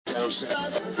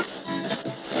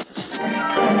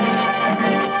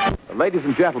Ladies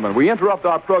and gentlemen, we interrupt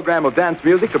our program of dance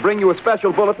music to bring you a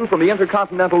special bulletin from the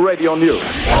Intercontinental Radio News.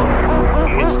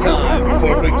 It's time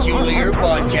for Peculiar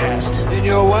Podcast. In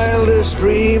your wildest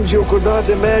dreams, you could not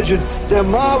imagine the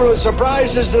marvelous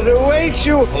surprises that await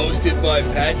you. Hosted by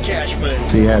Pat Cashman.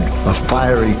 He had a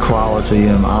fiery quality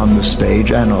on the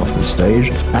stage and off the stage,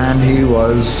 and he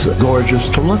was gorgeous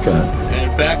to look at.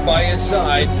 And back by his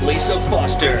side, Lisa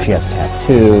Foster. She has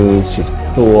tattoos, she's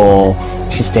cool,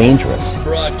 she's dangerous.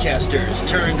 Broadcasters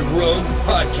turned rogue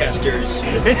podcasters.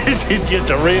 It's just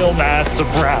a real nice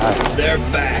surprise. They're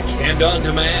back and on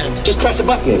demand. Just press a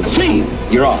button. See,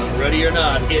 you're on. Ready or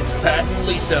not, it's Pat and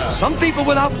Lisa. Some people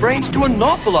without brains do an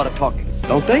awful lot of talking,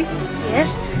 don't they?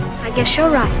 Yes, I guess you're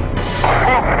right.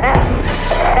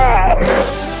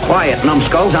 Quiet,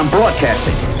 numbskulls, I'm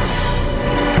broadcasting.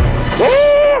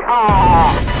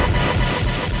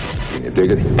 Can you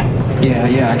dig it?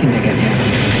 Yeah, I can dig it,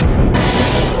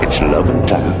 yeah. It's loving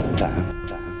time.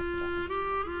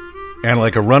 And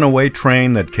like a runaway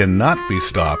train that cannot be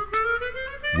stopped,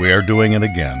 we are doing it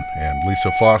again. And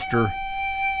Lisa Foster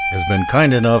has been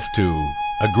kind enough to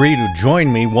agree to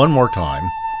join me one more time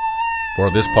for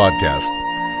this podcast.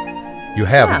 You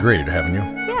have agreed, haven't you?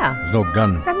 Yeah. There's no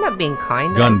gun. I'm not being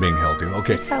kind. Gun being held to.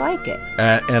 Okay. Just I like it.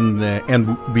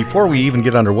 And before we even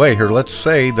get underway here, let's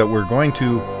say that we're going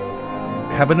to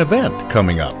have an event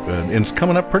coming up. It's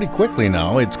coming up pretty quickly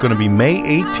now. It's going to be May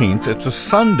 18th. It's a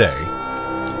Sunday.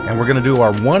 And we're going to do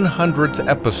our 100th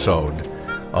episode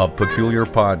of Peculiar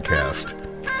Podcast.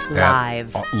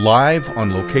 Live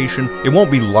on location. It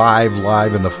won't be live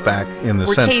in the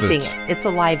we're sense taping that it. It's a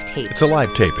live tape. It's a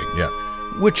live taping, yeah.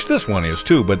 Which this one is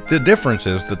too, but the difference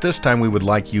is that this time we would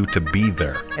like you to be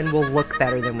there. And we'll look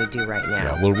better than we do right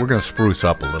now. Yeah, well, we're going to spruce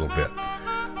up a little bit.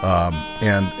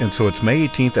 And so it's May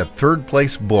 18th at Third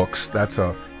Place Books. That's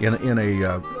in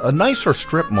a nicer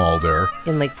strip mall there.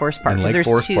 In Lake Forest Park.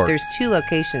 There's two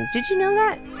locations. Did you know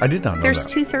that? I did not know There's that.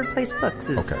 two Third Place Books.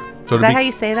 Okay. So is that how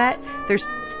you say that?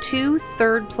 There's two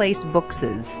Third Place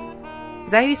Bookses.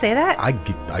 Is that how you say that? I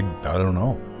don't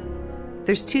know.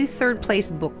 There's two Third Place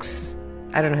Books.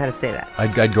 I don't know how to say that.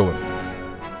 I'd go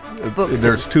with Books.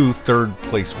 There's two Third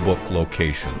Place Book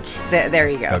locations. There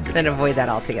you go. Then avoid that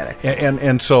altogether.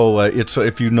 And so it's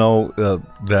if you know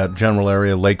that general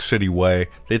area, Lake City Way,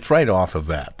 it's right off of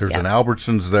that. There's an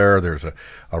Albertsons there. There's a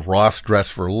Ross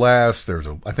Dress for Less. There's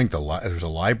a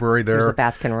library there. There's a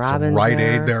Baskin Robbins. Rite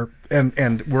Aid there.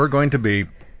 And we're going to be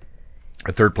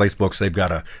at Third Place Books. They've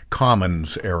got a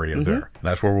Commons area there.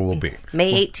 That's where we will be.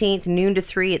 May 18th, noon to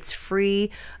 3. It's free.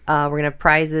 We're going to have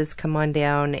prizes. Come on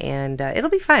down, and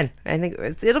it'll be fun. I think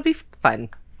it'll be fun.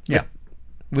 Yeah.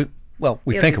 We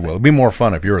think it will. It'll be more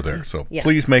fun if you're there. So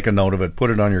please make a note of it. Put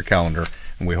it on your calendar,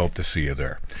 and we hope to see you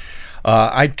there.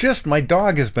 My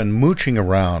dog has been mooching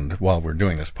around while we're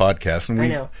doing this podcast,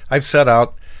 and I've set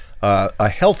out a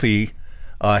healthy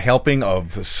helping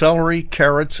of celery,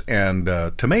 carrots, and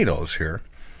tomatoes here.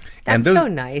 That's so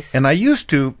nice. And I used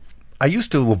to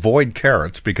avoid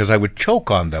carrots because I would choke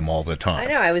on them all the time.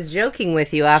 I know. I was joking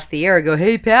with you off the air. I go,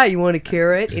 "Hey, Pat, you want a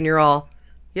carrot?" And you're all,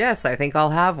 "Yes, I think I'll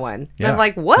have one." Yeah. I'm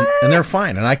like, "What?" And they're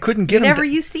fine. And I couldn't get them. Never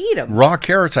used to eat them. Raw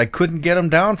carrots, I couldn't get them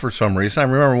down for some reason. I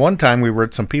remember one time we were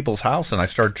at some people's house and I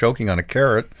started choking on a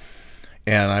carrot.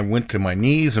 And I went to my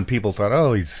knees and people thought,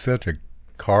 "Oh, he's such a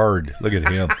card. Look at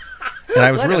him." And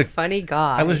I was a funny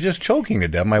guy. I was just choking to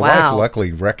death. My wife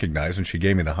luckily recognized, and she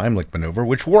gave me the Heimlich maneuver,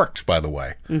 which works, by the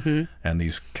way. Mm-hmm. And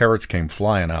these carrots came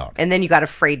flying out. And then you got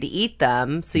afraid to eat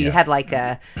them, so you had like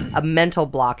a mental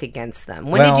block against them.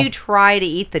 When did you try to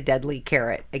eat the deadly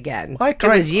carrot again? I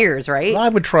tried. It was years, right? I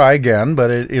would try again,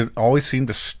 but it always seemed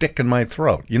to stick in my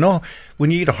throat. You know,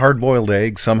 when you eat a hard-boiled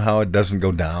egg, somehow it doesn't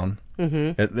go down.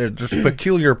 Mm-hmm. There's just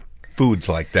peculiar foods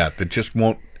like that just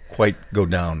won't quite go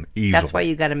down easily. That's why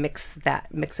you got to mix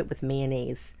it with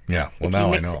mayonnaise. Yeah, well, if now you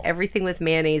I mix know. Everything with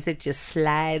mayonnaise, it just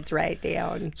slides right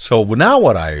down. So now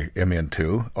what I am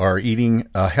into are eating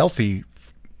healthy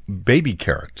baby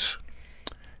carrots.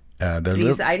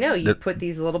 I know, you put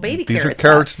these little baby carrots. These are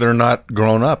carrots that are not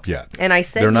grown up yet. And I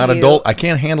said they're not adult. I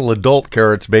can't handle adult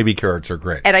carrots. Baby carrots are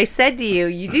great. And I said to you,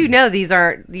 you do know these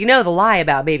aren't, you know the lie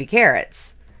about baby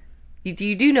carrots. You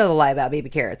do know the lie about baby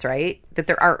carrots, right? That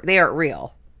they aren't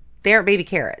real. They aren't baby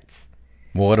carrots.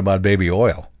 Well, what about baby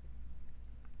oil?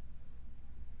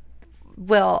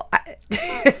 Well,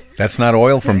 that's not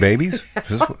oil from babies?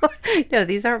 No,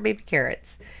 these aren't baby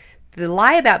carrots. The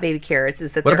lie about baby carrots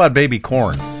is that What about baby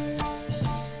corn?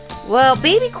 Well,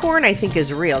 baby corn I think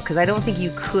is real, because I don't think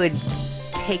you could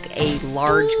take a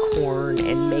large corn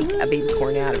and make a baby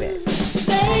corn out of it.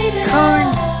 Baby,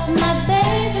 corn. My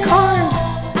baby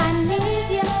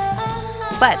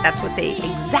But that's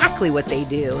exactly what they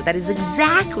do. That is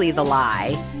exactly the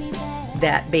lie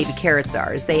that baby carrots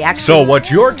are. Is they actually. So what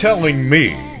you're telling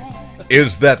me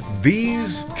is that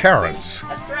these carrots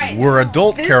were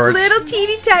adult carrots. This little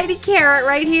teeny tiny carrot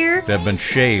right here. That have been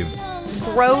shaved.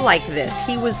 Grow like this.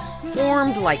 He was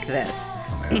formed like this.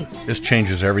 This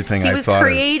changes everything I thought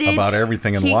about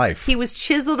everything in life. He was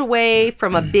chiseled away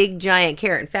from a big, giant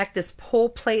carrot. In fact, this whole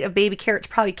plate of baby carrots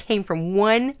probably came from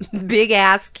one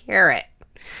big-ass carrot.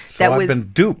 So I've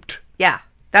been duped. Yeah.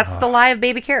 That's the lie of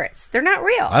baby carrots. They're not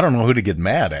real. I don't know who to get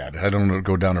mad at. I don't know to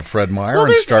go down to Fred Meyer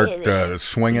and start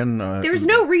swinging. There's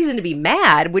no reason to be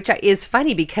mad, which is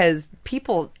funny because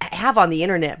people have on the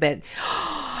internet been,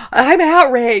 I'm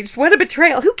outraged. What a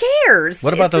betrayal. Who cares?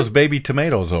 What about those baby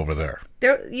tomatoes over there?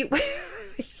 You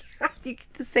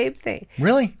the same thing.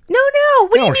 Really? No.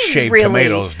 What do you mean, shave really?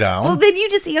 Tomatoes down. Well, then you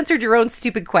just answered your own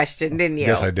stupid question, didn't you?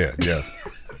 Yes, I did. Yes,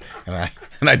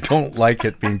 and I don't like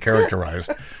it being characterized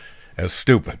as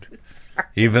stupid,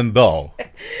 even though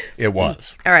it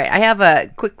was. All right, I have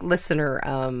a quick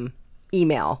listener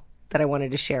email that I wanted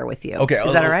to share with you. Okay,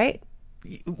 is that all right?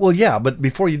 Well, yeah, but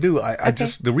before you do, I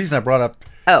just the reason I brought up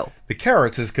the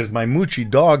carrots is because my Moochie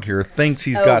dog here thinks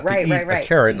he's got to eat a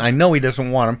carrot, and I know he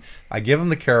doesn't want them. I give him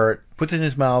the carrot, puts it in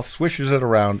his mouth, swishes it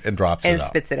around, and drops it out. And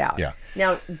spits it out. Yeah.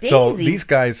 Now, Daisy... So these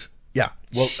guys... Yeah,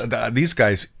 well, these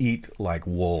guys eat like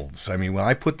wolves. I mean, when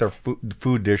I put their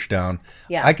food dish down,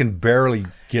 I can barely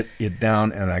get it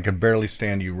down, and I can barely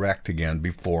stand erect again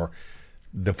before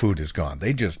the food is gone.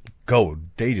 They just go.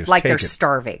 They just like take they're it.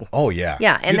 Starving. Oh yeah,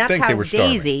 yeah, and You'd that's think how they were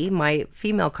Daisy, my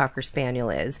female cocker spaniel,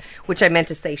 is. Which I meant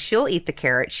to say, she'll eat the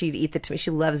carrot. She'd eat the tomato.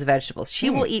 She loves vegetables. She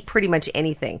will eat pretty much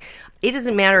anything. It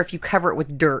doesn't matter if you cover it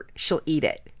with dirt. She'll eat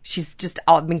it. She's just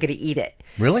been going to eat it.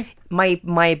 Really?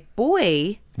 My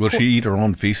boy. Will she eat her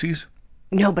own feces?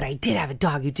 No, but I did have a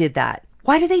dog who did that.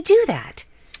 Why do they do that?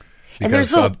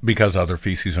 Because other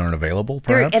feces aren't available,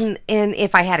 perhaps? And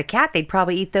if I had a cat, they'd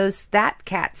probably eat that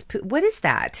cat's poo. What is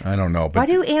that? I don't know. But why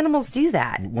do animals do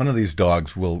that? One of these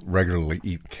dogs will regularly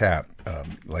eat cat,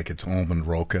 like it's almond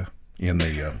roca in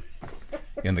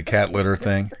the cat litter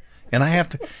thing. And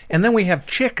and then we have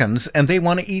chickens, and they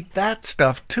want to eat that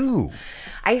stuff too.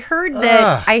 I heard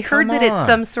that it's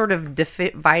some sort of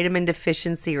vitamin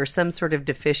deficiency or some sort of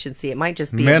deficiency. It might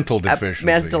just be mental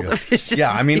deficiency.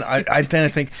 Yeah, I mean, I then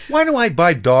think, why do I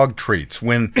buy dog treats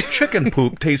when chicken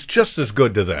poop tastes just as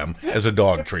good to them as a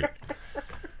dog treat?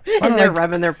 And they're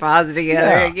rubbing their paws together.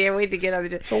 Yeah. I can't wait to get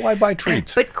up. So why buy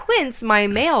treats? But Quince, my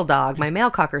male dog, my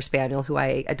male cocker spaniel, who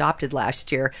I adopted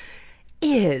last year,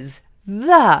 is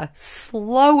the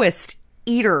slowest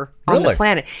eater on the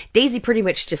planet. Daisy pretty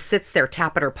much just sits there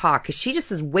tapping her paw because she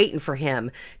just is waiting for him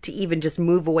to even just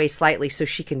move away slightly so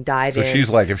she can dive in. So she's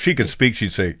like, if she could speak,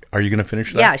 she'd say, are you going to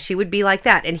finish that? Yeah, she would be like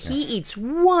that. And he eats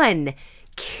one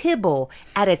kibble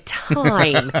at a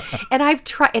time. And I've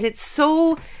tried, and it's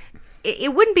so,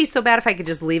 it wouldn't be so bad if I could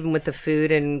just leave him with the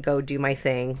food and go do my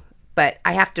thing. But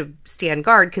I have to stand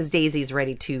guard because Daisy's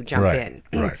ready to jump in.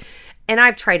 Right. And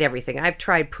I've tried everything. I've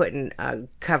tried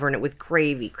covering it with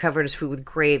gravy, covering his food with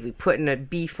gravy, putting a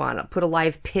beef on it, put a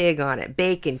live pig on it,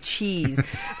 bacon, cheese,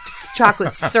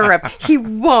 chocolate syrup. He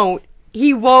won't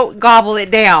gobble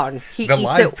it down. The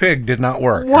live pig did not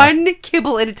work. One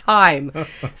kibble at a time.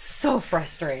 So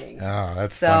frustrating. Oh,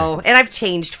 that's funny. And I've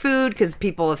changed food because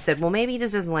people have said, well, maybe he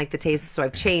just doesn't like the taste. So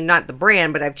I've changed, not the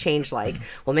brand, but I've changed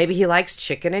well, maybe he likes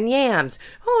chicken and yams.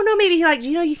 Oh, no, maybe he likes,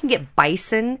 you can get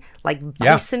bison,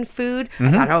 bison food.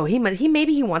 Mm-hmm. I thought,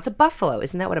 maybe he wants a buffalo.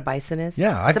 Isn't that what a bison is?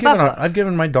 Yeah, I've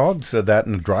given my dogs that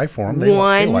in the dry form. They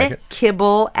like it.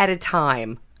 Kibble at a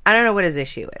time. I don't know what his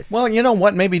issue is. Well, you know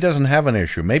what? Maybe he doesn't have an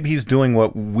issue. Maybe he's doing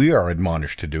what we are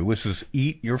admonished to do, which is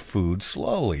eat your food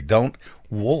slowly. Don't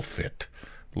wolf it,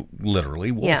 literally.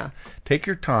 Yeah. Take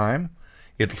your time.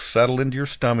 It'll settle into your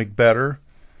stomach better.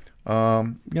 What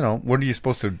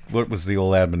was the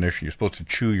old admonition? You're supposed to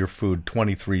chew your food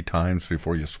 23 times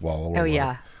before you swallow. Oh,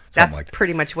 yeah. That's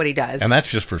pretty much what he does. And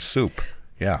that's just for soup.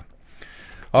 Yeah.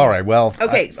 All right, well,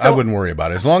 I wouldn't worry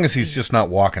about it. As long as he's just not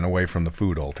walking away from the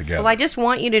food altogether. Well, I just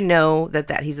want you to know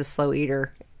that he's a slow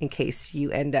eater in case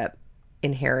you end up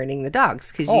inheriting the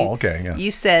dogs.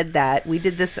 You said that we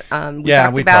did this.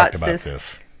 We talked about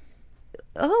this.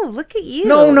 Oh, look at you.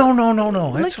 No.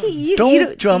 Look at you.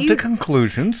 Don't jump to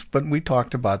conclusions, but we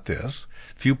talked about this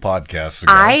a few podcasts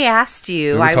ago. I asked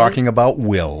you. We were talking about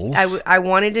wills. I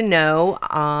wanted to know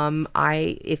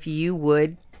if you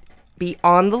would be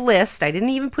on the list. I didn't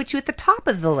even put you at the top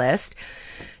of the list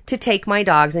to take my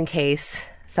dogs in case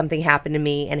something happened to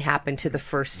me and happened to the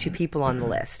first two people on the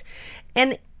list.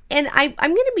 And I'm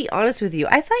going to be honest with you.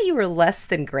 I thought you were less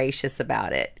than gracious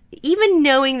about it, even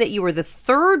knowing that you were the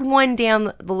third one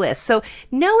down the list. So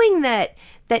knowing that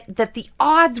the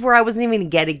odds were I wasn't even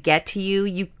going to get to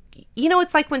you. You know,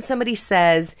 it's like when somebody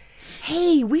says,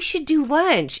 hey, we should do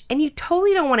lunch. And you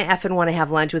totally don't want to effing want to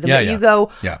have lunch with them. But you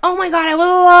go, oh my God, I would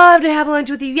love to have lunch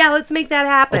with you. Yeah, let's make that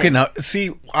happen. Okay, now,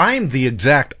 see, I'm the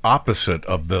exact opposite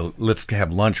of the let's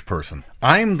have lunch person.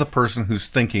 I'm the person who's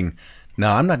thinking,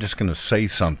 now, I'm not just going to say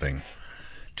something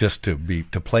just to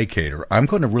placate her. I'm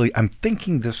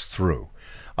thinking this through.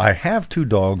 I have 2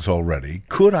 dogs already.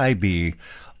 Could I be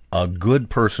a good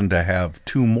person to have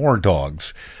 2 more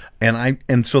dogs?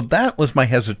 And so that was my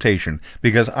hesitation,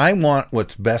 because I want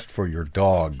what's best for your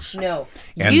dogs. No,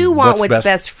 you want what's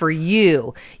best for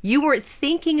you. You weren't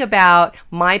thinking about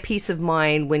my peace of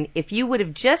mind if you would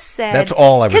have just said. That's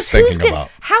all I was thinking about.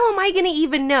 How am I going to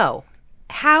even know?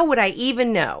 How would I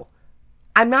even know?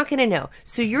 I'm not going to know.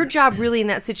 So your job really in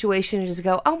that situation is to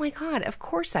go, oh my God, of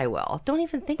course I will. Don't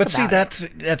even think about it. But see,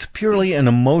 that's purely an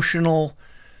emotional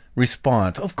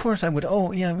response. Of course I would.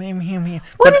 Oh, yeah.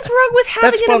 What is wrong with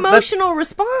having an emotional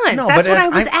response? No, that's what I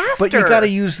was after. But you got to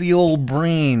use the old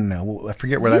brain. I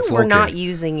forget where that's located. You were not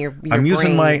using your I'm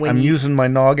using my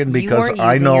noggin because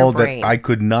I know that I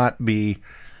could not be...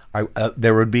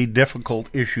 there would be difficult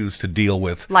issues to deal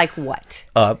with. Like what?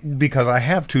 Because I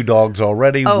have 2 dogs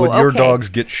already. Would your dogs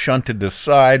get shunted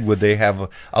aside? Would they have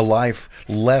a life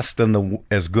less than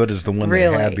as good as the one they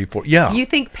had before? Yeah. You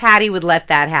think Patty would let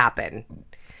that happen?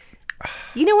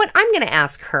 You know what? I'm going to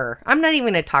ask her. I'm not even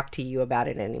going to talk to you about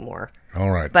it anymore.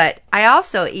 All right. But I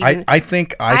also I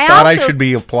thought I should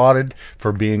be applauded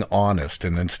for being honest,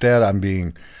 and instead I'm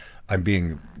being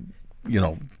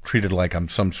treated like I'm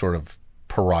some sort of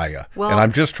pariah. Well, and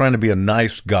I'm just trying to be a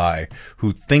nice guy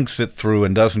who thinks it through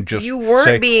and doesn't just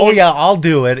say, oh yeah, I'll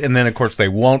do it, and then of course they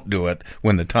won't do it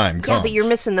when the time comes. Yeah, but you're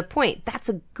missing the point. That's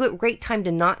a great time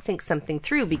to not think something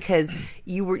through, because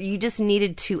you just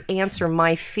needed to answer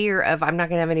my fear of I'm not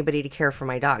going to have anybody to care for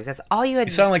my dogs. That's all you had.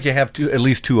 You sound like you have at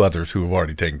least 2 others who have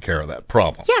already taken care of that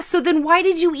problem. Yeah, so then why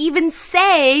did you even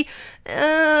say,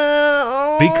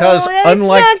 because that's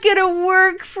not going to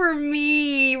work for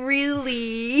me,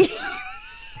 really?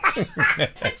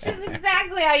 That's just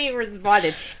exactly how you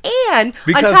responded. And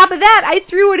on top of that, I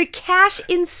threw it a cash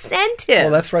incentive.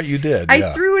 Well, that's right, you did.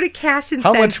 I threw it a cash incentive.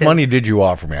 How much money did you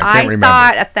offer me? I can't remember.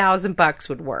 I thought $1,000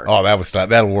 would work. Oh,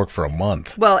 that'll work for a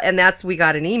month. Well, and we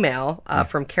got an email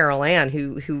from Carol Ann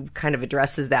who kind of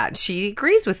addresses that. And she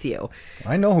agrees with you.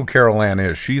 I know who Carol Ann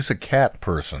is. She's a cat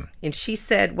person. And she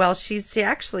said, well, she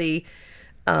actually...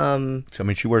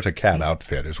 she wears a cat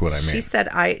outfit, is what I mean. She said,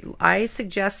 I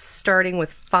suggest starting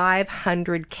with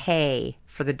 $500K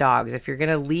for the dogs. If you're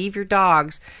going to leave your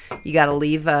dogs, you got to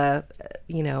leave a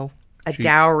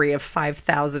dowry of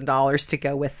 $5,000 to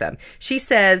go with them. She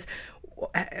says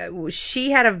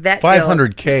she had a vet.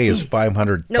 $500K is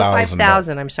 $500,000. No,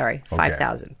 $5,000. I'm sorry, okay.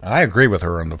 $5,000. I agree with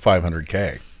her on the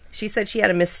 $500K. She said she had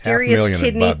a mysterious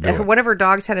kidney. One of her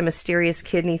dogs had a mysterious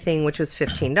kidney thing, which was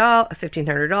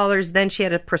 $1,500. Then she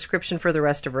had a prescription for the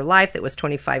rest of her life that was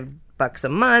 $25 a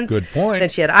month. Good point. Then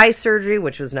she had eye surgery,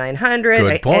 which was $900.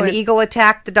 Good point. An eagle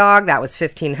attacked the dog. That was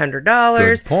 $1,500.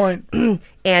 Good point.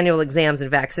 Annual exams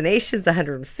and vaccinations,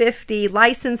 $150.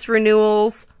 License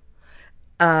renewals.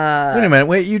 Wait a minute.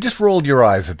 Wait, you just rolled your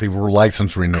eyes at the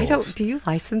license renewals. Do you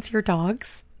license your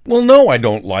dogs? Well, no, I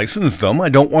don't license them. I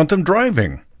don't want them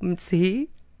driving. See?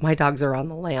 My dogs are on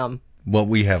the lam. Well,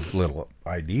 we have little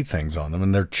ID things on them,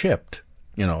 and they're chipped.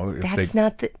 That's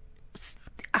not the...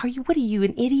 What are you,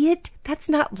 an idiot? That's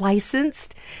not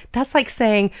licensed. That's like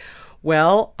saying,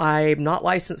 well, I'm not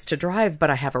licensed to drive,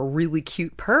 but I have a really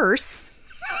cute purse.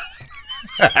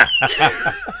 God,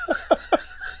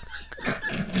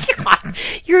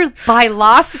 you're by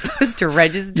law supposed to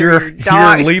register your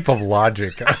dogs. Your leap of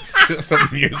logic just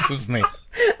amuses me.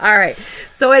 All right.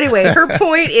 So anyway, her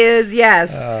point is,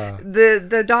 yes,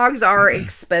 the dogs are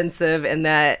expensive, and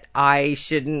that I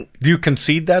shouldn't. Do you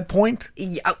concede that point?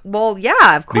 Yeah, well,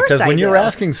 yeah, of course. Because when you're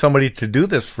asking somebody to do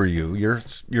this for you,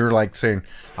 you're like saying,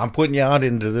 "I'm putting you out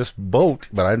into this boat,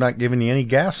 but I'm not giving you any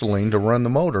gasoline to run the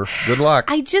motor. Good luck."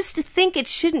 I just think it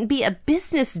shouldn't be a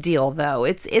business deal, though.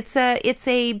 It's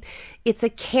a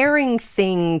caring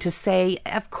thing to say,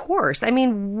 of course. I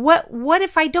mean, what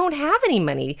if I don't have any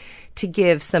money to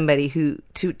give somebody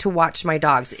to watch my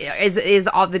dogs? Is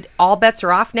all bets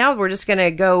are off now? We're just going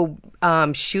to go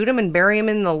shoot them and bury them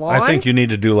in the lawn? I think you need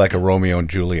to do like a Romeo and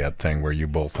Juliet thing where you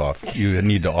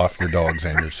need to off your dogs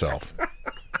and yourself.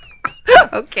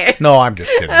 Okay. No, I'm just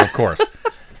kidding. Of course.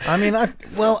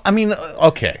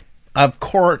 Okay. Of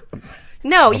course.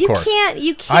 No, Of you course. can't.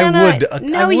 You I can't. would.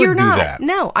 No, I would you're do not. that.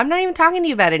 No, I'm not even talking to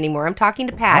you about it anymore. I'm talking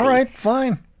to Patty. All right,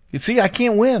 fine. You see, I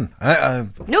can't win.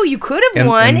 No, you could have And-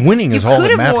 won. and winning is all that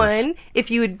You could have matters. won if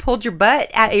you had pulled your head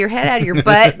out of your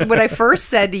butt when I first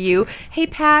said to you, "Hey,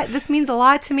 Pat, this means a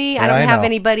lot to me. I don't have know.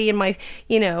 anybody in my,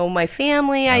 my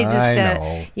family. I just,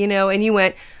 know. and you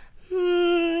went,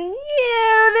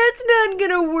 yeah, that's not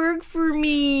gonna work for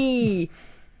me."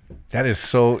 That is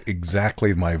so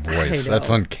exactly my voice. That's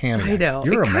uncanny. I know.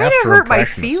 You're it a kind master of hurt my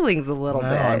impressionist. feelings a little bit.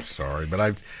 I'm sorry,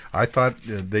 but I thought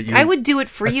that you. I would do it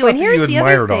for I you. thought And that here's you the other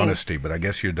admired thing. honesty, but I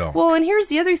guess you don't. Well, and here's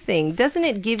the other thing. Doesn't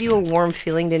it give you a warm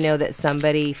feeling to know that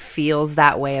somebody feels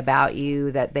that way about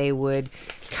you, that they would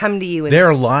come to you and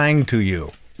They're lying to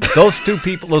you. Those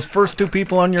first two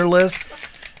people on your list,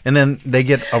 and then they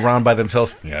get around by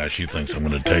themselves. Yeah, she thinks I'm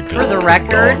going to take those. For the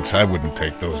record- dogs. I wouldn't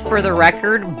take those. For the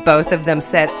record, both of them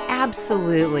said,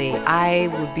 absolutely, I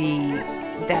would be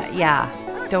that, yeah.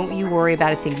 Don't you worry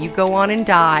about a thing. You go on and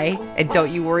die, and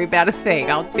don't you worry about a thing.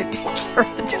 I'll take care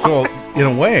of the dogs. So, in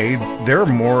a way, they're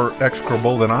more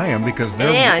execrable than I am because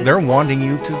they're wanting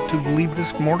you to believe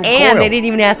this mortal coil. And they didn't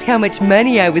even ask how much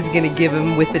money I was going to give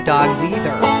them with the dogs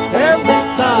either. Every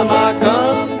time I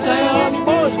come to town, you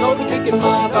boys go to kicking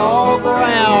my dog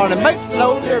around. It makes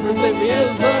no difference if he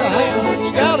is a hound.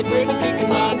 You gotta quit kicking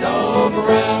my dog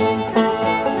around.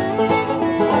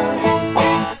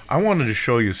 I wanted to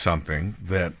show you something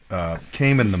that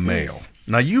came in the mail.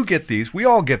 Now, you get these. We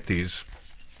all get these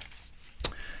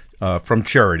from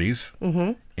charities.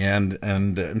 Mm-hmm. And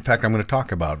in fact, I'm going to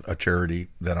talk about a charity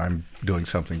that I'm doing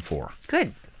something for.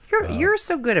 Good. You're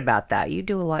so good about that. You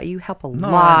do a lot. You help a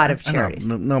lot of charities.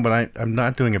 But I'm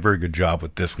not doing a very good job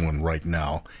with this one right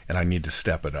now, and I need to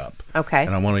step it up. Okay.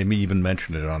 And I want to even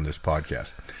mention it on this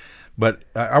podcast. But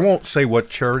I won't say what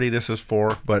charity this is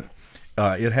for, but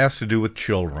it has to do with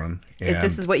children. And If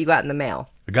this is what you got in the mail.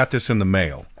 I got this in the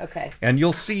mail. Okay. And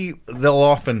you'll see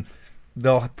they'll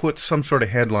put some sort of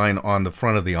headline on the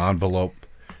front of the envelope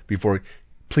before,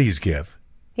 please give.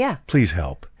 Yeah. Please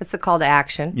help. That's the call to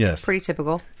action. Yes. Pretty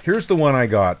typical. Here's the one I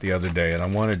got the other day, and I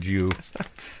wanted you.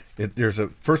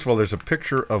 First of all, there's a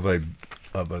picture of a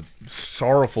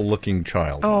sorrowful looking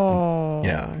child. Oh.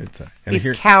 Yeah.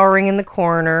 He's cowering in the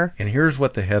corner. And here's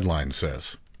what the headline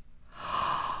says.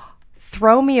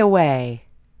 Throw me away.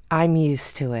 I'm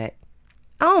used to it.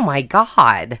 Oh my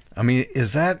God. I mean,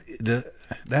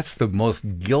 that's the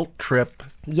most guilt trip.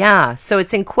 Yeah, so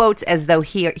it's in quotes as though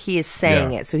he is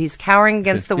saying it. So he's cowering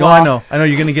against the wall. I know.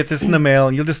 You're going to get this in the mail,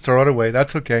 and you'll just throw it away.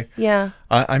 That's okay. Yeah.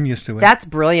 I'm used to it. That's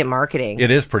brilliant marketing.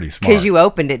 It is pretty smart. Because you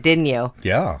opened it, didn't you?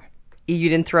 Yeah. You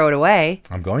didn't throw it away.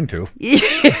 I'm going to.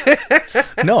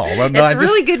 No. It's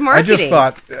really good marketing. I just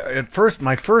thought, at first,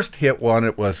 my first hit one,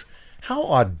 it was, how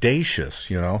audacious,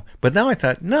 But now I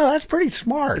thought, no, that's pretty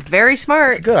smart. Very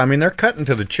smart. It's good. I mean, they're cutting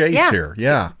to the chase here.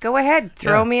 Yeah. Go ahead.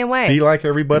 Throw me away. Be like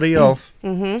everybody else.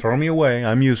 Mm-hmm. Throw me away.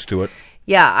 I'm used to it.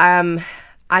 Yeah.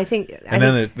 I think...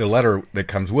 then the letter that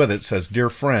comes with it says, Dear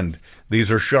friend,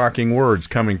 these are shocking words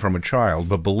coming from a child,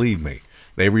 but believe me,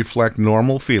 they reflect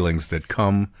normal feelings that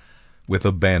come with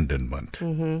abandonment.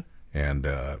 Mm-hmm. And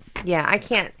yeah, I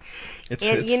can't.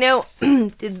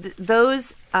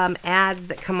 Those ads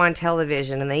that come on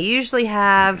television, and they usually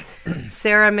have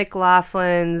Sarah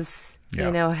McLachlan's,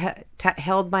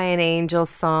 "Held by an Angel"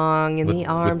 song in the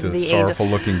arms of the angel,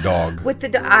 sorrowful-looking dog. With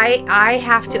the I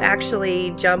have to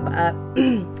actually jump up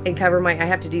and cover I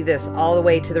have to do this all the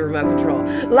way to the remote control,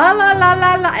 la la la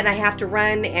la la, and I have to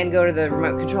run and go to the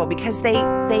remote control because they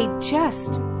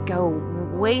just go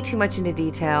way too much into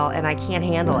detail, and I can't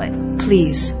handle it.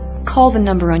 Please, call the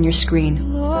number on your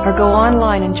screen, or go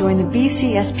online and join the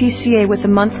BCSPCA with a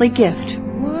monthly gift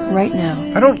right now.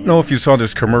 I don't know if you saw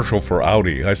this commercial for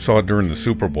Audi. I saw it during the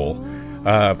Super Bowl.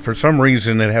 For some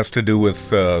reason, it has to do with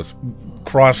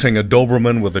crossing a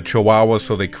Doberman with a Chihuahua,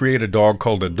 so they create a dog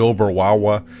called a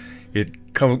Doberwawa.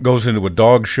 It goes into a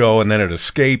dog show, and then it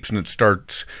escapes, and it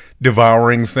starts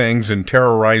devouring things and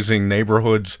terrorizing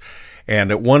neighborhoods.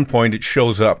 And at one point, it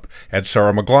shows up at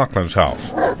Sarah McLachlan's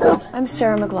house. I'm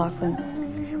Sarah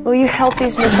McLachlan. Will you help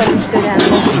these misunderstood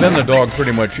animals? And then the dog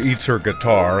pretty much eats her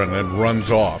guitar and then runs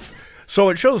off. So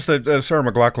it shows that Sarah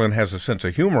McLachlan has a sense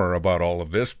of humor about all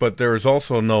of this, but there is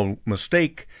also no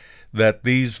mistake that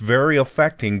these very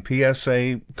affecting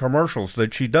PSA commercials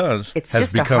that she does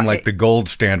has become like the gold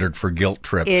standard for guilt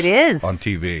trips. It is on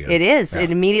TV. It is. Yeah.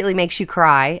 It immediately makes you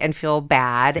cry and feel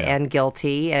bad and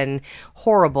guilty and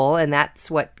horrible, and that's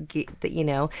what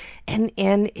And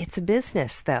it's a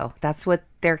business, though. That's what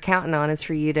they're counting on, is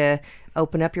for you to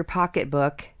open up your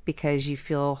pocketbook because you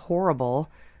feel horrible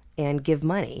and give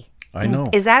money. I know.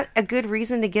 Is that a good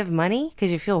reason to give money?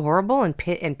 Because you feel horrible and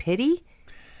pity?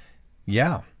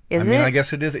 Yeah. Is I mean, it? I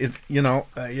guess it is.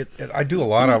 I do a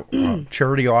lot of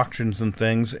charity auctions and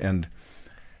things, and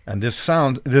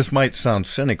this might sound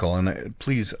cynical, and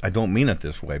please, I don't mean it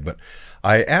this way, but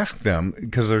I ask them,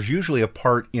 because there's usually a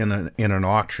part in an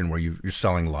auction where you're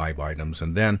selling live items,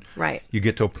 and then you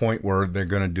get to a point where they're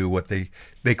going to do what they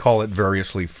call it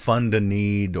variously fund a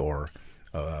need, or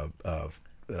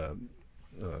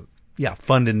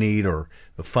fund a need, or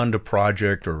fund a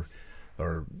project, or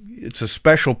it's a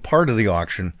special part of the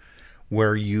auction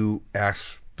where you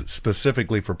ask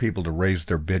specifically for people to raise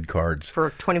their bid cards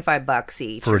for $25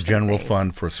 each for a general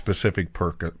fund for a specific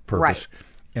purpose. Right.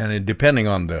 And depending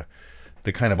on the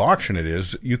kind of auction it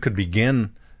is, you could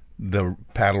begin the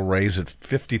paddle raise at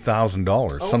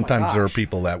 $50,000. Sometimes there are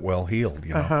people that well heeled,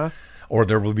 or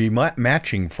there will be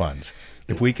matching funds.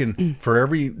 If we can, for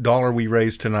every dollar we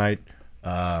raise tonight,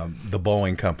 the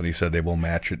Boeing company said they will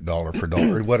match it dollar for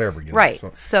dollar, whatever. Right.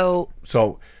 So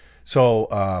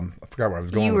I forgot where I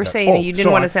was going. You were saying that you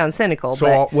didn't want to sound cynical.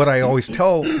 But what I always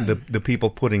tell the people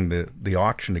putting the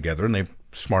auction together, and they're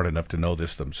smart enough to know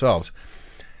this themselves,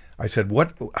 I said,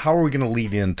 how are we going to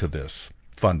lead into this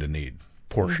fund a need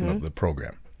portion of the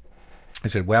program? I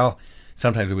said, well,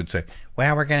 sometimes they would say,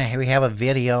 well, we have a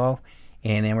video,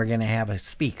 and then we're going to have a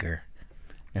speaker.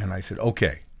 And I said,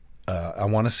 okay, I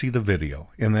want to see the video.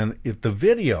 And then if the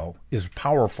video is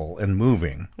powerful and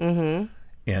moving,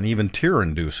 and even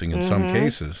tear-inducing in some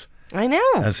cases. I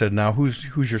know. I said, now,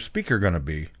 who's your speaker going to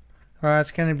be?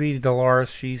 It's going to be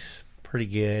Dolores. She's pretty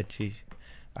good.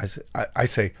 I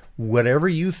say, whatever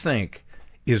you think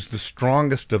is the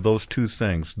strongest of those two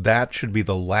things, that should be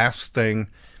the last thing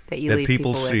that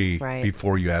people see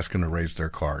before you ask them to raise their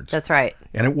cards. That's right.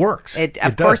 And it works.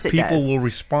 Of course it does. People will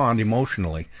respond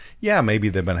emotionally. Yeah, maybe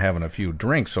they've been having a few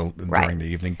drinks during the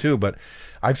evening too, but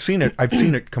I've seen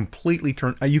it completely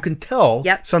turn. You can tell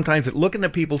sometimes at looking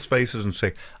at people's faces and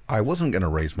say, I wasn't going to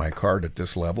raise my card at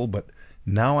this level, but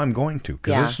now I'm going to,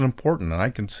 because this is important, and I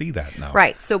can see that now.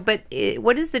 Right. So, but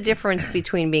what is the difference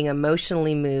between being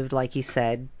emotionally moved, like you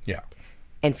said,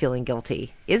 and feeling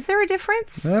guilty? Is there a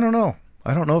difference? I don't know.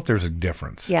 I don't know if there's a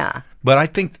difference. Yeah. But I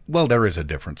think, there is a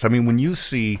difference. I mean, when you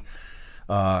see,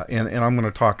 and I'm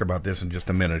going to talk about this in just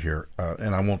a minute here,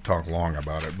 and I won't talk long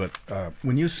about it, but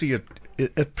when you see it,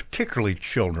 particularly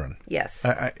children,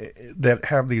 that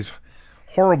have these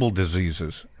horrible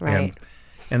diseases,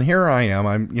 and here I am.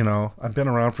 I've been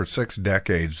around for 6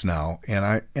 decades now,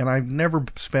 and I've never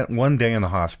spent one day in the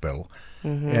hospital,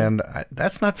 and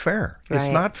that's not fair. Right. It's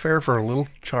not fair for a little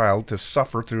child to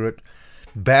suffer through it.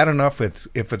 Bad enough if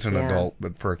it's an adult,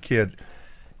 but for a kid,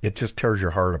 it just tears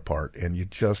your heart apart, and you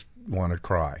just want to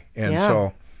cry.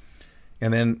 And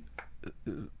and then,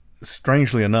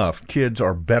 strangely enough, kids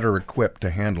are better equipped to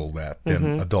handle that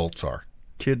than adults are.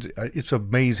 Kids, it's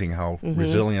amazing how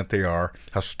resilient they are,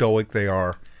 how stoic they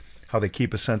are, how they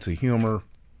keep a sense of humor.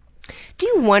 Do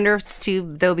you wonder if it's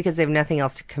too, though, because they have nothing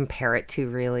else to compare it to,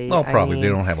 really? Well, probably. They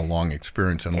don't have a long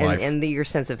experience in life. And your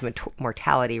sense of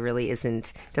mortality really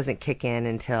doesn't kick in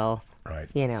until,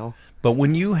 But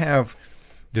when you have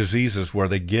diseases where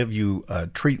they give you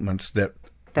treatments that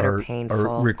are painful,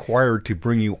 are required to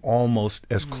bring you almost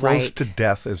as close to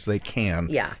death as they can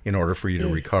in order for you to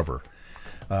recover.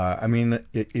 I mean,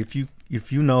 if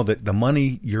you know that the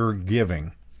money you're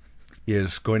giving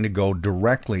is going to go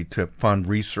directly to fund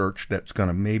research that's going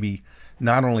to maybe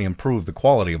not only improve the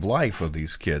quality of life of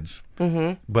these kids,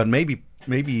 but maybe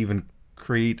even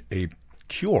create a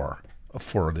cure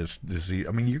for this disease.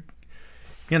 I mean,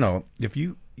 if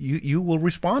you will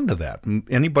respond to that.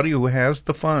 Anybody who has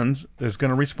the funds is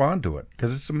going to respond to it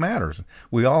because it matters.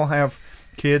 We all have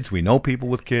kids. We know people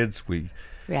with kids.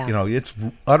 It's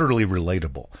utterly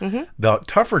relatable. The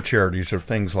tougher charities are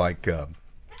things like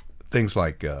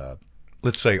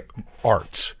let's say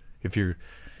arts. If you're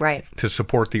to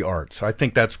support the arts, I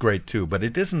think that's great too. But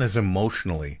it isn't as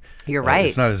emotionally. You're right.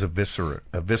 It's not as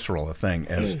visceral a thing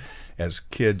as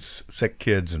kids, sick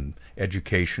kids, and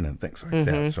education and things like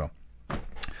that. So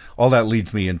all that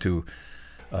leads me into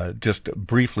just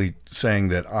briefly saying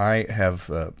that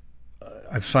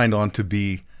I've signed on to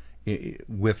be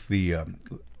with the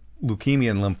Leukemia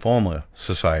and Lymphoma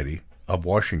Society of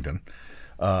Washington,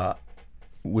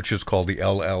 which is called the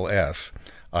LLS.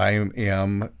 I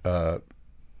am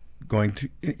going to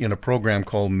in a program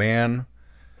called Man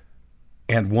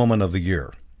and Woman of the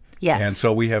Year. Yes. And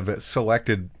so we have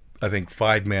selected, I think,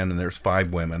 5 men and there's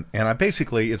 5 women. And it's a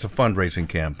fundraising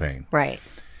campaign. Right.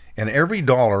 And every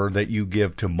dollar that you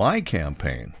give to my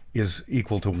campaign is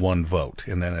equal to one vote.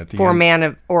 And then at the for end, man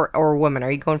of or woman.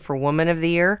 Are you going for woman of the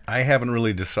year? I haven't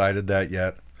really decided that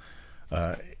yet.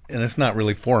 And it's not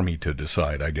really for me to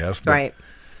decide, I guess. But, right.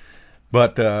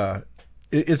 But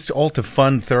it's all to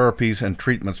fund therapies and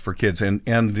treatments for kids. And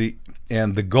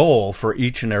the goal for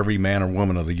each and every man or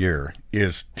woman of the year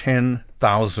is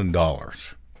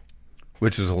 $10,000,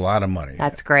 which is a lot of money.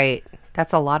 That's great.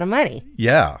 That's a lot of money.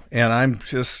 Yeah, and I'm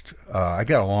just, I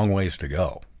got a long ways to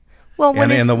go. Well,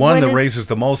 and the one that raises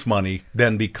the most money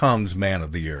then becomes man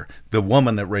of the year. The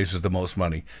woman that raises the most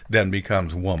money then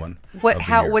becomes woman of the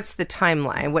year. What's the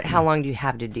timeline? How long do you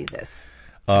have to do this?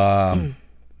 Late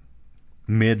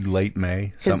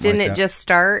May. Because didn't it just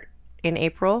start in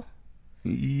April?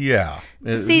 Yeah.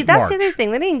 See, that's the other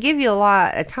thing. They didn't give you a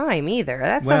lot of time either.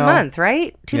 That's a month,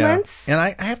 right? 2 months? And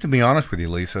I have to be honest with you,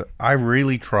 Lisa. I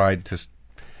really tried to...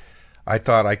 I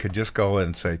thought I could just go in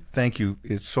and say, thank you.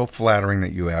 It's so flattering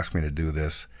that you asked me to do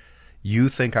this. You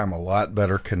think I'm a lot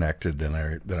better connected than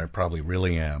I probably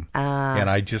really am. And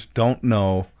I just don't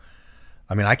know.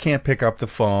 I mean, I can't pick up the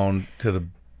phone to the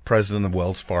president of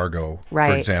Wells Fargo,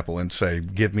 for example, and say,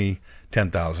 give me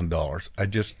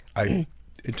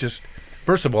 $10,000.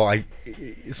 First of all,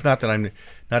 it's not that I'm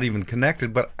not even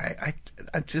connected, but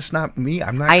it's just not me.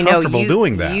 I'm not comfortable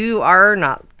doing that. You are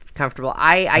not comfortable.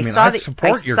 I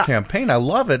support your campaign. I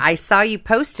love it. I saw you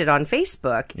post it on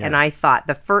Facebook, and I thought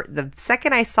the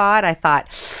second I saw it, I thought,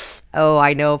 oh,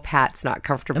 I know Pat's not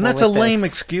comfortable. And that's with a lame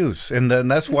this. excuse, and then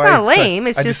that's why it's not lame.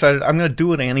 I decided I'm going to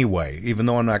do it anyway, even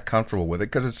though I'm not comfortable with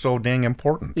it, because it's so dang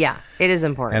important. Yeah, it is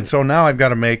important. And so now I'm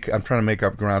trying to make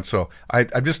up ground. So I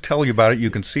just tell you about it. You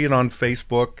can see it on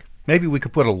Facebook. Maybe we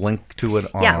could put a link to it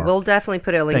on we'll definitely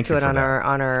put a link to it on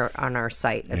our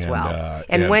site as well.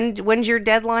 And when's your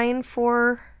deadline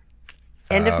for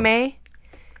end of May?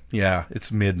 Yeah,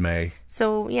 it's mid-May.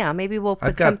 So maybe we'll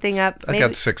put something up. I've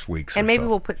got 6 weeks, and maybe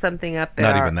we'll put something up.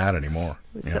 Not even that anymore.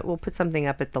 So we'll put something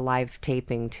up at the live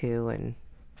taping too, and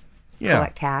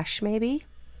collect cash maybe.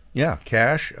 Yeah,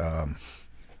 cash.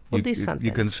 We'll do something.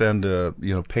 You can send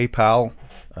PayPal,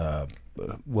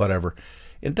 whatever.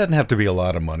 It doesn't have to be a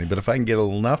lot of money, but if I can get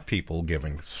enough people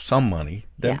giving some money,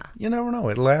 then you never know.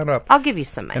 It'll add up. I'll give you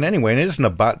some money. And anyway, it isn't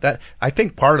about that. I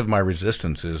think part of my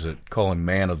resistance is calling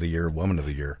man of the year, woman of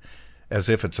the year, as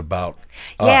if it's about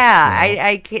us.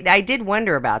 Yeah, I did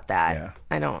wonder about that.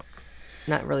 Yeah.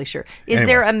 Not really sure. Is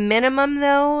there a minimum,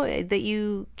 though,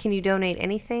 that can you donate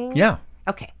anything? Yeah.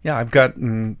 Okay. Yeah, I've got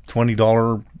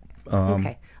 $20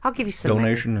 okay. I'll give you some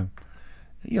donation. Money.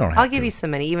 You don't have I'll give you some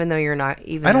money, even though you're not.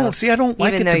 I don't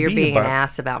like it. Even though you're being an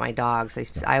ass about my dogs,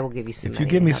 I will give you some. If money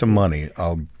you give me some money,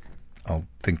 I'll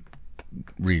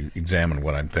re-examine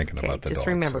what I'm thinking about the dogs. Just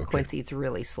remember, Quincy, it's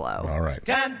really slow. All right.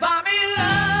 Can buy me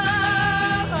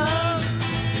love,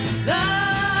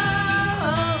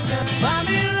 can buy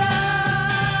me love.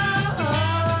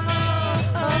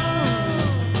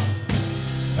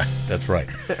 That's right.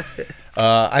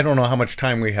 I don't know how much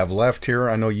time we have left here.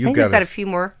 I know you've got a few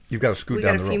more. You've got to scoot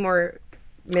down the road. We've got a few more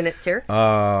minutes here.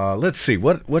 Let's see.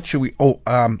 What should we?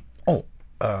 Okay,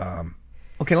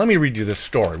 let me read you this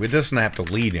story. It doesn't have to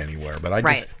lead anywhere, but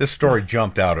this story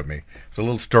jumped out at me. It's a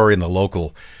little story in the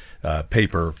local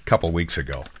paper a couple of weeks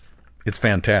ago. It's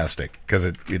fantastic because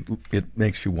it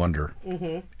makes you wonder.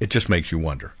 Mm-hmm. It just makes you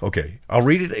wonder. Okay, I'll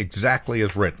read it exactly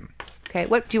as written. Okay,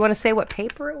 do you want to say what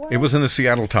paper it was? It was in the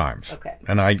Seattle Times. Okay.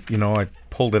 And I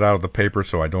pulled it out of the paper,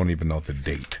 so I don't even know the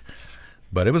date.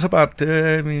 But it was about might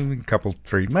have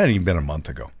even been a month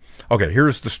ago. Okay,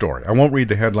 here's the story. I won't read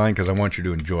the headline because I want you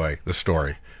to enjoy the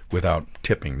story without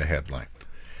tipping the headline.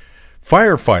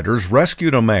 Firefighters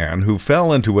rescued a man who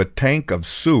fell into a tank of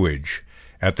sewage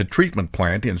at the treatment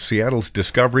plant in Seattle's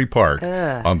Discovery Park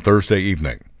on Thursday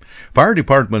evening. Fire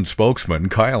Department spokesman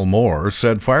Kyle Moore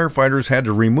said firefighters had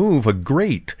to remove a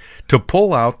grate to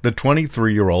pull out the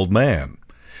 23-year-old man.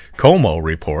 Como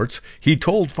reports he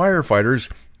told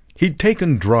firefighters he'd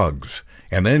taken drugs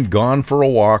and then gone for a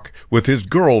walk with his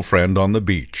girlfriend on the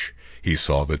beach. He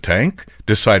saw the tank,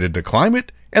 decided to climb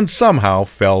it, and somehow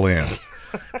fell in.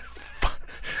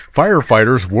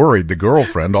 Firefighters worried the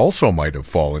girlfriend also might have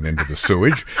fallen into the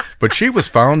sewage, but she was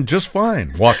found just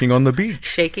fine, walking on the beach.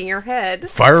 Shaking her head.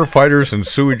 Firefighters and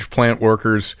sewage plant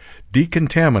workers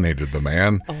decontaminated the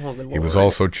man. Oh, Lord. He was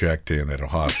also checked in at a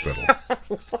hospital.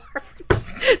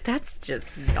 That's just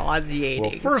nauseating.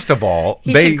 Well, first of all,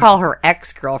 he should call her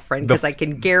ex-girlfriend because I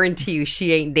can guarantee you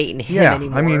she ain't dating him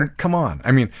anymore. I mean, come on.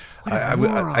 I mean,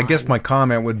 I guess my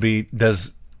comment would be,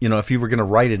 if you were going to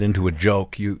write it into a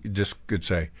joke, you just could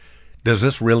say, Does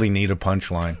this really need a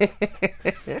punchline?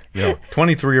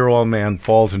 23-year-old man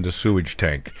falls into sewage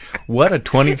tank. What a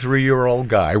 23-year-old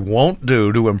guy won't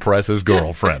do to impress his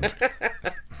girlfriend.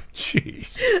 Jeez.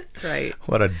 That's right.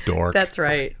 What a dork. That's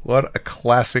right. What a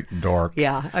classic dork.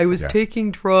 Yeah, I was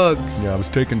taking drugs. Yeah, I was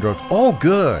taking drugs. Oh,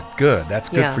 good. That's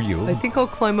good for you. I think I'll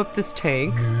climb up this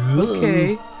tank.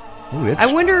 Okay. Ooh,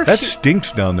 I wonder if that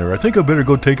stinks down there. I think I better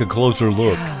go take a closer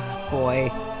look. Boy.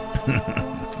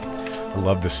 I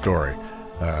love this story.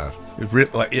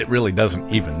 It really doesn't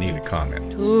even need a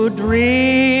comment. To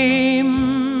dream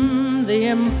the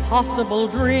impossible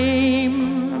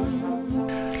dream.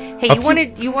 Hey,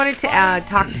 you wanted to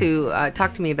talk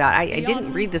to me about. I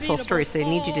didn't read this whole story, so I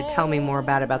need you to tell me more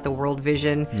about the World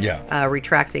Vision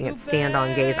retracting its stand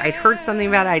on gays. I'd heard something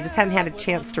about it. I just hadn't had a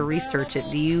chance to research it.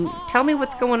 Do you tell me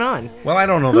what's going on? Well, I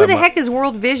don't know. Who the heck is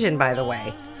World Vision, by the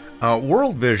way?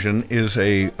 World Vision is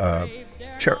a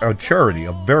charity,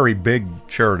 a very big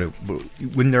charity.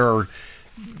 When there are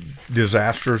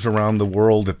disasters around the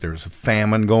world, if there's a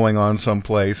famine going on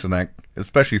someplace, and that,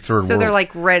 especially third world. So they're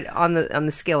like red on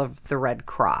the scale of the Red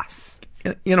Cross.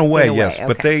 In a way, yes.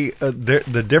 Okay. But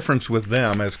the difference with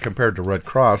them as compared to Red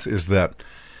Cross is that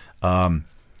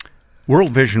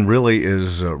World Vision really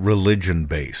is religion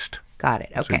based. Got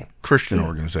it. Okay. It's a Christian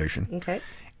organization. Okay.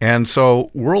 And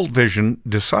so World Vision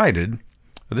decided,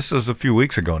 this is a few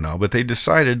weeks ago now, but they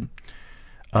decided,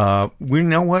 we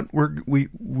know what,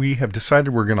 we have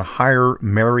decided we're going to hire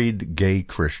married gay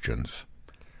Christians.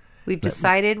 We've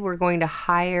decided we're going to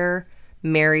hire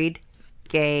married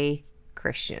gay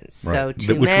Christians. Right.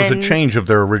 So which was a change of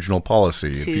their original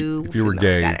policy. If you were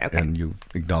gay and you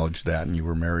acknowledged that and you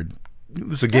were married, it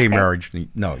was a gay marriage.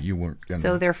 No, you weren't.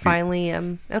 So they're finally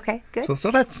okay, good.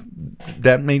 So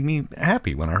that made me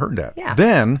happy when I heard that. Yeah.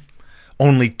 Then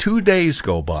only 2 days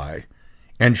go by,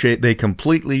 and they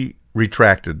completely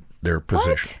retracted their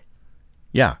position. What?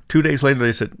 Yeah. 2 days later,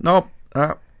 they said, nope.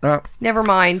 Never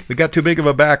mind. We got too big of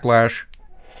a backlash.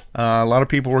 A lot of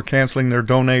people were canceling their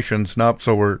donations. Nope.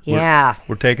 So we're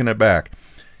taking it back.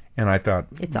 And I thought,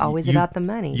 it's always about the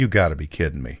money. You got to be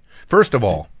kidding me. First of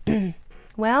all,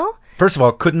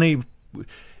 couldn't they?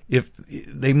 If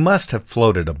they must have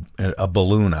floated a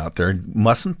balloon out there,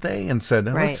 mustn't they? And said,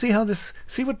 let's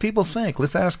see what people think.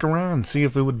 Let's ask around, see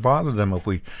if it would bother them if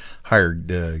we hired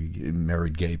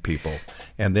married gay people.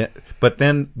 And but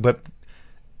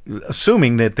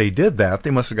assuming that they did that, they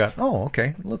must have got,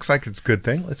 okay, looks like it's a good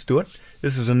thing. Let's do it.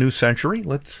 This is a new century.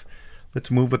 Let's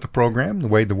move with the program, the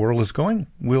way the world is going.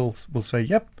 We'll say,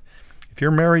 yep, if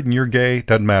you're married and you're gay,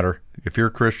 doesn't matter. If you're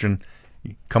a Christian,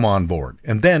 come on board.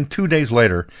 And then 2 days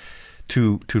later,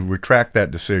 to retract that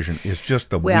decision is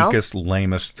just the weakest,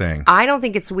 lamest thing. I don't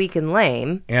think it's weak and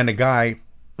lame. And a guy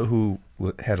who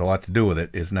had a lot to do with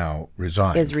it is now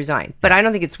resigned. But I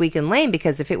don't think it's weak and lame,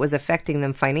 because if it was affecting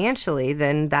them financially,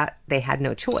 then that they had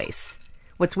no choice.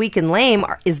 What's weak and lame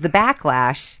is the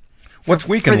backlash. What's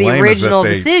weak and lame for the original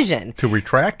decision to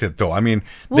retract it, though. I mean,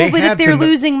 but if they're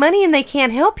losing money and they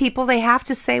can't help people, they have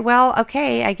to say, well,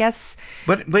 okay, I guess.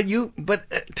 But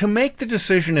to make the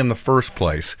decision in the first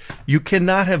place, you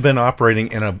cannot have been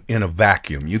operating in a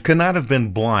vacuum. You cannot have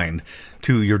been blind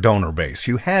to your donor base.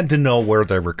 You had to know where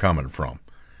they were coming from.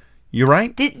 You're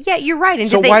right. You're right. And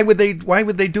so why would they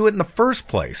do it in the first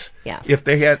place? Yeah. If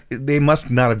they must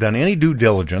not have done any due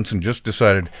diligence and just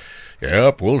decided,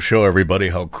 yep, we'll show everybody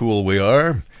how cool we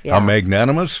are, how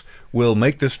magnanimous. We'll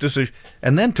make this decision.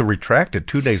 And then to retract it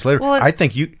 2 days later, I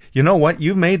think you know what?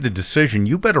 You made the decision.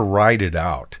 You better ride it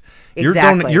out.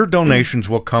 Exactly. Your donations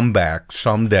will come back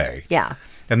someday. Yeah.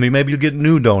 And maybe you'll get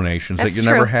new donations that you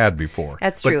never had before.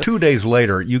 That's true. But 2 days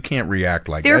later, you can't react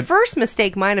like that. Their first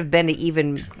mistake might have been to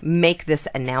even make this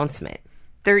announcement.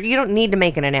 You don't need to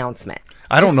make an announcement.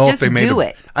 I don't know if they made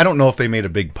it. I don't know if they made a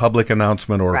big public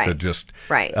announcement or if it just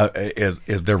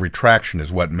as their retraction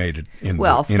is what made it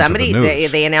into somebody the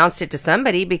news. they announced it to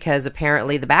somebody, because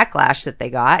apparently the backlash that they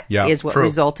got is what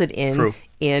resulted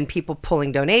in people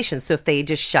pulling donations. So if they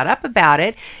just shut up about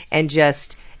it and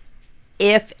just,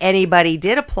 if anybody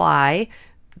did apply,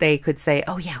 they could say,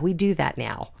 "Oh yeah, we do that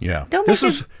now." Yeah,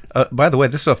 by the way,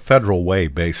 this is a Federal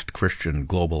Way-based Christian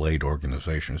global aid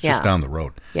organization. It's just down the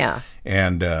road. Yeah,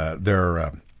 and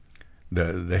the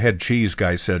head cheese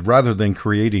guy said, rather than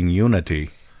creating unity,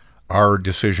 our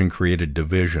decision created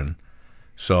division.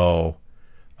 So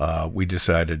we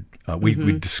decided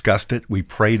we discussed it. We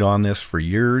prayed on this for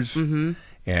years,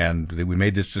 and we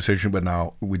made this decision. But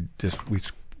now we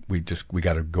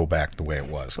got to go back the way it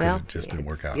was, because it just didn't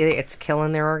work out. It's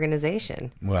killing their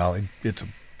organization. Well, it's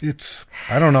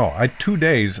I don't know. 2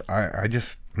 days. I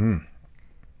just.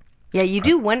 Yeah, you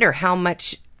do wonder how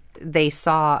much they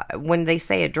saw, when they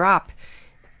say a drop,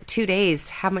 2 days,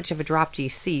 how much of a drop do you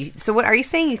see? So what are you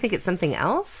saying? You think it's something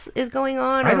else is going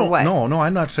on, or what? No,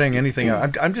 I'm not saying anything.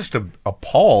 I'm just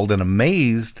appalled and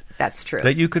amazed. That's true.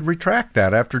 That you could retract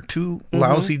that after 2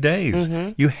 lousy days.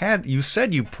 Mm-hmm. You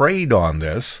said you prayed on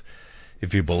this.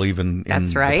 If you believe in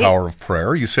the power of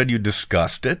prayer, you said you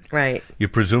discussed it. Right. You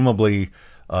presumably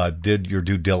did your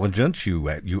due diligence.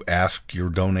 You asked your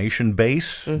donation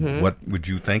base, what would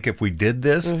you think if we did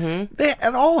this?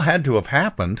 It all had to have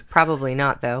happened. Probably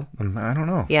not, though. I don't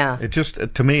know. Yeah. It just,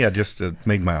 to me, it just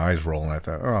made my eyes roll, and I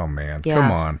thought, oh, man,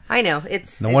 come on. I know.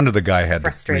 No wonder the guy had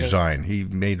to resign. He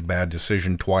made a bad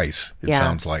decision twice, it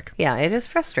sounds like. Yeah, it is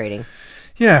frustrating.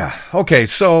 Yeah. Okay,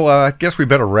 so I guess we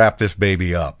better wrap this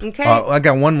baby up. Okay. I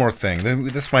got one more thing.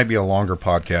 This might be a longer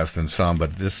podcast than some,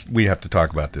 but we have to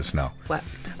talk about this now. What?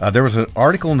 There was an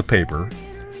article in the paper,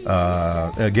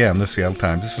 again, the Seattle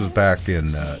Times. This was back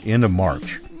in end of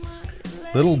March.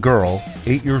 Little girl,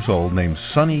 8 years old, named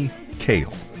Sunny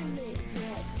Kale.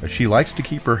 She likes to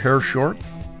keep her hair short.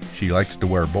 She likes to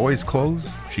wear boys' clothes.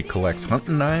 She collects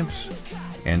hunting knives,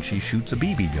 and she shoots a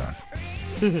BB gun.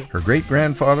 Her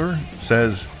great-grandfather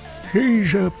says,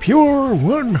 he's a pure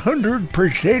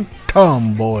 100%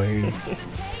 tomboy.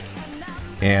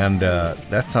 And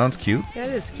that sounds cute.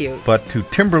 That is cute. But to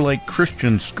Timberlake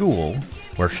Christian School,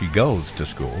 where she goes to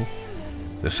school,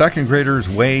 the second grader's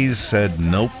ways said,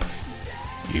 nope.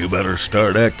 You better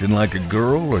start acting like a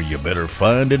girl, or you better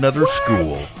find another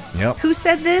school. Yep. Who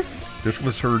said this? This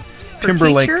was her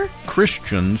Timberlake teacher?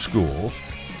 Christian School.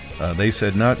 They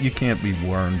said, no, you can't be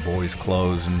wearing boys'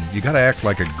 clothes, and you got to act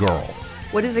like a girl.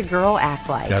 What does a girl act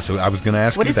like? That's what I was going to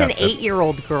ask you about. What does an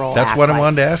 8-year-old girl That's act what like? I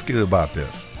wanted to ask you about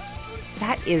this.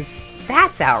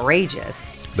 That's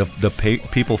outrageous. The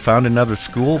people found another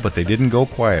school, but they didn't go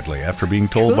quietly. After being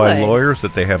told by lawyers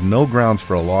that they have no grounds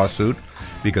for a lawsuit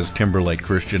because Timberlake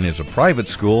Christian is a private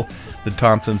school, the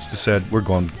Thompsons said, we're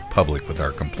going public with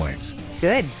our complaints.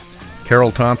 Good.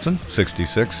 Carol Thompson,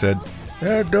 66, said,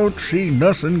 I don't see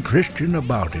nothing Christian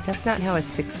about it. That's not how a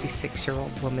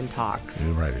 66-year-old woman talks.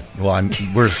 You're right. Well,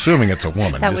 we're assuming it's a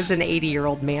woman. That was an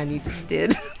 80-year-old man you just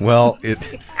did. Well,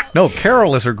 no,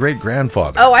 Carol is her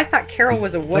great-grandfather. Oh, I thought Carol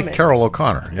was a woman. Like Carol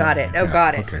O'Connor. Got it. Oh,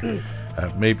 got it. Okay.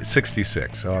 Maybe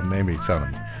 66. So maybe it's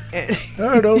on him.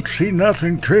 I don't see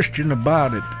nothing Christian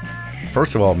about it.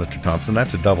 First of all, Mr. Thompson,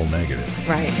 that's a double negative.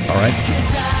 Right. All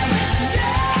right?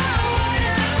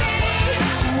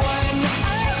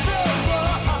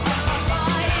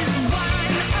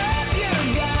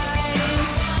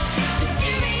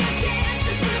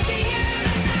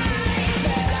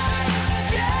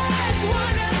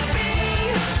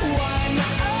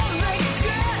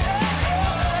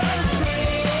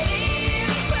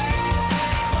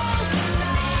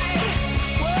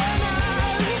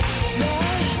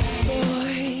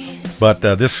 But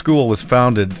this school was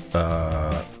founded,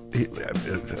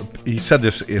 he said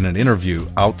this in an interview,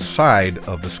 outside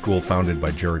of the school founded by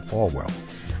Jerry Falwell,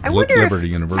 Liberty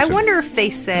University. I wonder if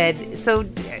they said, so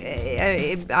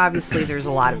obviously there's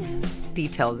a lot of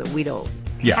details that we don't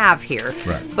have here.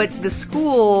 Right. But the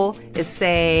school is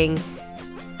saying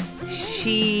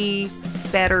she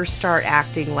better start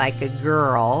acting like a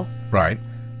girl. Right.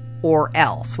 Or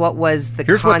else. What was the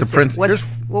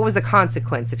what was the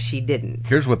consequence if she didn't?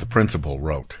 Here's what the principal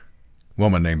wrote. A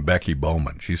woman named Becky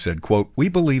Bowman. She said, quote, we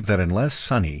believe that unless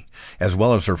Sunny, as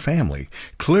well as her family,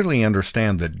 clearly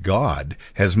understand that God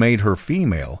has made her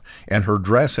female and her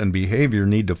dress and behavior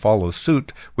need to follow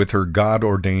suit with her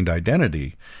God-ordained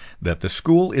identity, that the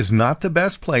school is not the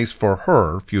best place for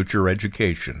her future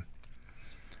education.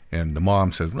 And the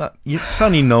mom says, well,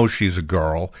 Sunny knows she's a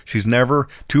girl. She's never,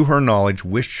 to her knowledge,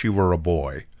 wished she were a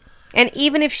boy. And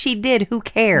even if she did, who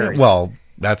cares? Well,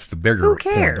 that's the bigger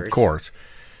point, of course.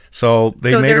 So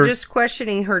they're just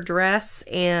questioning her dress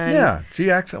and... Yeah, she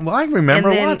acts... Well, I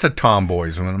remember lots of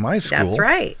tomboys in my school. That's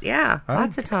right, yeah.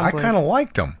 Lots of tomboys. I kind of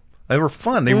liked them. They were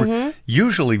fun. They were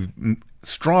usually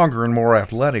stronger and more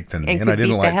athletic than me, and I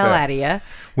didn't like that. And could beat the hell out of you.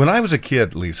 When I was a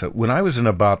kid, Lisa, when I was in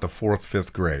about the 4th,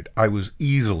 5th grade, I was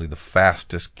easily the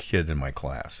fastest kid in my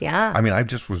class. Yeah. I mean, I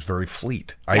just was very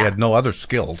fleet. I had no other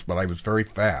skills, but I was very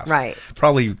fast. Right.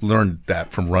 Probably learned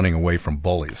that from running away from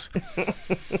bullies.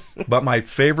 But my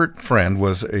favorite friend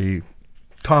was a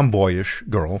tomboyish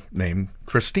girl named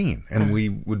Christine, and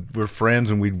we were friends,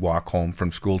 and we'd walk home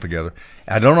from school together.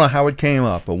 I don't know how it came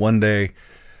up, but one day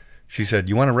she said,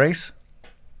 "You want to race?"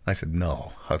 I said,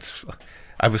 "No."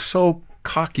 I was so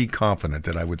cocky confident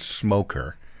that I would smoke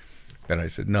her that I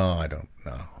said, "No, I don't.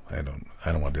 No, I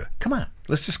don't want to do it. Come on,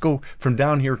 let's just go from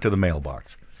down here to the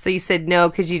mailbox." So you said no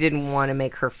because you didn't want to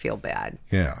make her feel bad.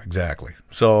 Yeah, exactly.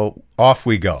 So off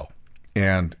we go.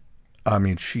 And, I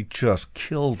mean, she just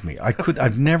killed me.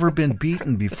 I've never been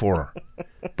beaten before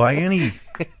by any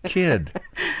kid.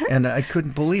 And I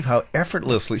couldn't believe how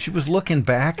effortlessly she was looking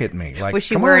back at me. Like,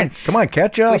 come on,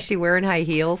 catch up. Was she wearing high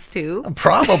heels, too?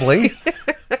 Probably.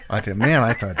 I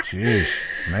thought, geez,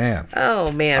 man.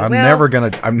 Oh, man. I'm never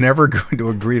going to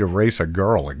agree to race a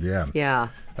girl again. Yeah.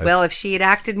 Well, if she had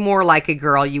acted more like a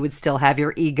girl, you would still have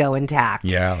your ego intact.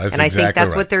 Yeah, that's and I think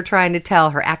that's what they're trying to tell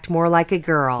her. Act more like a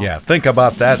girl. Yeah, think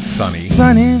about that, Sonny.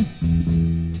 Sonny,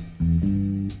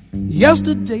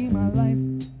 yesterday my life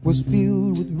was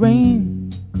filled with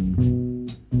rain.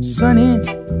 Sonny,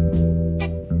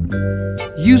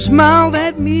 you smiled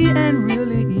at me and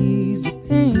really eased the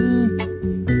pain.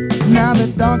 Now the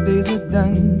dark days are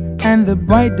done and the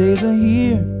bright days are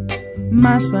here.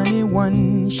 My sunny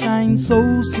one shines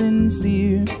so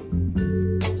sincere,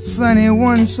 sunny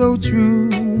one so true,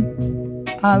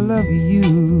 I love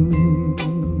you.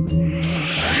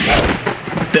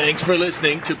 Thanks for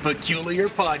listening to Peculiar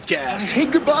Podcast. Hey,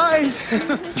 goodbyes.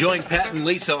 Join Pat and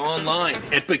Lisa online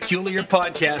at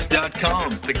peculiarpodcast.com.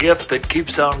 The gift that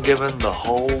keeps on giving the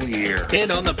whole year.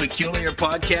 And on the Peculiar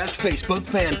Podcast Facebook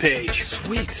fan page.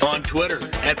 Sweet. On Twitter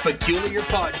at Peculiar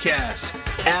Podcast,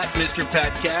 at Mr.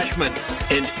 Pat Cashman,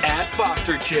 and at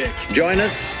Foster Chick. Join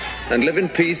us and live in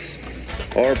peace,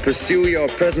 or pursue your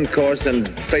present course and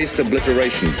face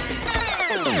obliteration.